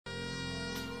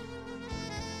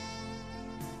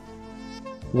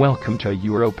Welcome to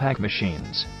Europack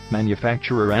Machines,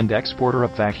 manufacturer and exporter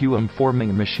of vacuum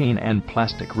forming machine and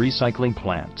plastic recycling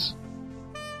plants.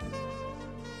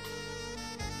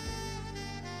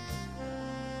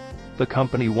 The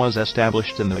company was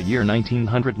established in the year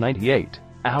 1998.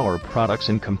 Our products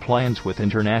in compliance with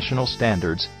international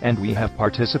standards, and we have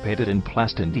participated in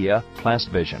Plast India, Plast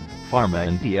Vision, Pharma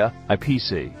India,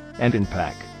 IPC, and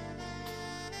Inpack.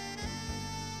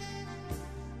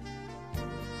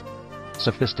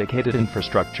 Sophisticated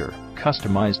infrastructure,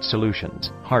 customized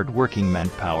solutions, hard-working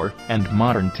manpower, and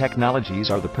modern technologies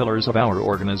are the pillars of our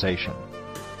organization.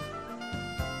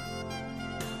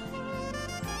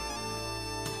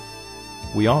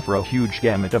 We offer a huge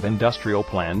gamut of industrial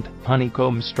plant,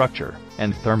 honeycomb structure,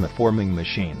 and thermoforming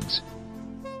machines.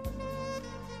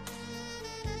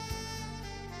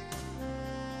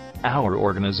 Our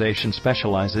organization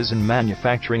specializes in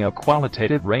manufacturing a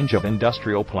qualitative range of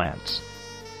industrial plants.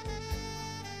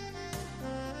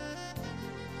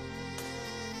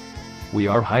 We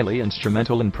are highly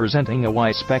instrumental in presenting a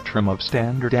wide spectrum of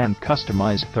standard and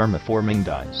customized thermoforming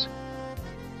dies.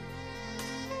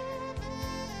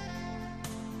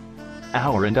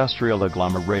 Our industrial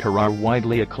agglomerator are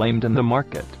widely acclaimed in the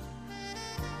market.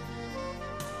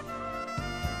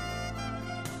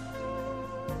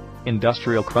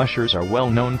 Industrial crushers are well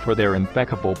known for their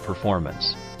impeccable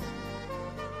performance.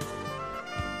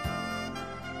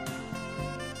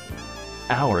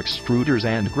 Our extruders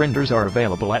and grinders are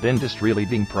available at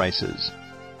industry-leading prices.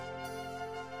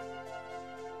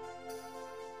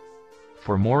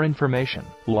 For more information,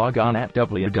 log on at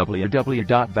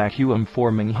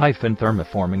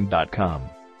www.vacuumforming-thermoforming.com.